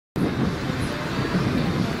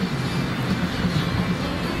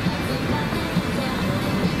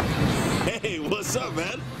What's up,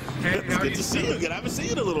 man? Hey, It's good to see you again. I haven't seen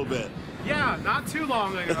you in a little bit. Yeah, not too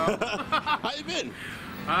long ago. How you been?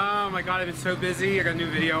 Oh my God, I've been so busy. I got a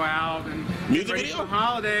new video out and Music ready video? for the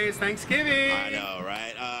holidays, Thanksgiving. I know,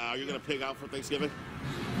 right? Are you gonna pig out for Thanksgiving?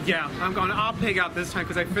 Yeah, I'll pig out this time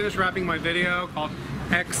because I finished wrapping my video called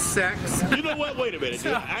X6. You know what? Wait a minute.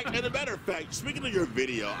 Dude. As a matter of fact, speaking of your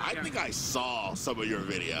video, I think I saw some of your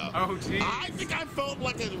video. Oh, geez. I think I felt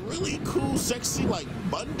like a really cool, sexy, like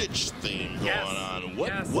bondage thing going on.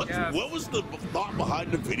 What was the thought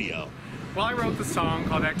behind the video? Well, I wrote the song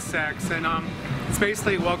called X6, and it's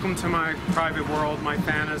basically welcome to my private world, my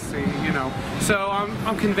fantasy, you know. So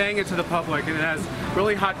I'm conveying it to the public, and it has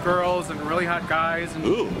really hot girls and really hot guys, and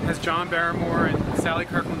it has John Barrymore and Sally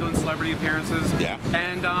Kirkland doing celebrity appearances,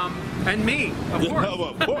 and me, of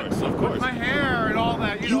course. Of course. With my hair and all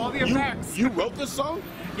that, you know, all the effects. You wrote this song?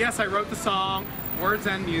 Yes, I wrote the song, words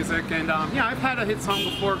and music, and yeah, I've had a hit song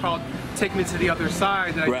before called Take Me to the Other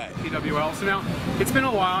Side that I did at PWL. So now, it's been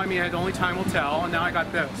a while. I mean, only time will tell, and now I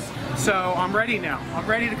got this. So I'm ready now. I'm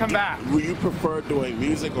ready to come back. Will you prefer doing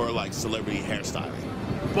music or like celebrity hairstyling?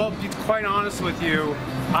 Well, to be quite honest with you,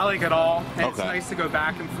 I like it all, and it's nice to go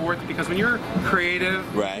back and forth because when you're creative,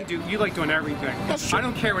 you like doing everything. That's true. I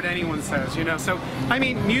don't care what anyone says, you know. So, I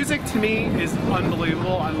mean, music to me is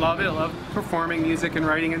unbelievable. I love it. I love performing music and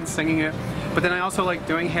writing it and singing it. But then I also like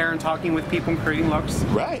doing hair and talking with people and creating looks.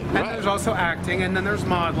 And there's also acting, and then there's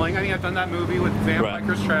modeling. I mean, I've done that movie with Van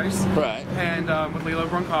Biker's Trace, and with Lilo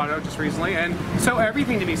Brancato just recently, and so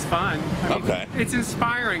everything to me is fun. I mean, it's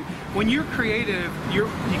inspiring. When you're creative, you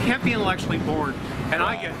can't be intellectually bored, and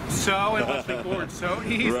I get so intellectually bored so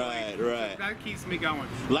easily. That keeps me going.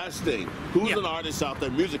 Last thing, who's an artist out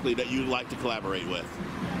there musically that you'd like to collaborate with?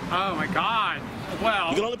 Oh my God! Well,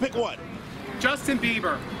 you can only pick one. Justin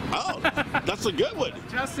Bieber. Oh, that's a good one.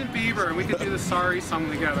 Justin Bieber, and we could do the Sorry song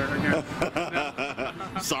together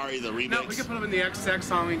again. Sorry, the remix? No, we could put him in the XX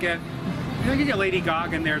song and get Lady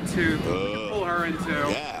Gaga in there too. We could pull her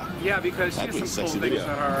into. Yeah, because she has some cool things to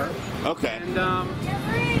her.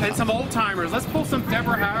 And some old timers. Let's pull some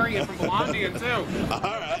Deborah Harry in from Blondie in too.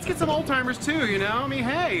 Let's get some old timers too, you know? I mean,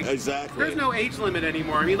 hey. There's no age limit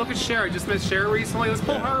anymore. I mean, look at Cher. I just met Cher recently. Let's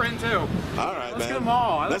pull her in too. Let's get them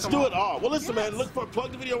all. Let's do it all. Well, listen, man,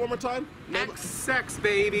 plug the video one more time. X6,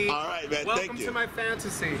 baby. All right, man. Welcome to my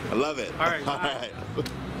fantasy. I love it. All right.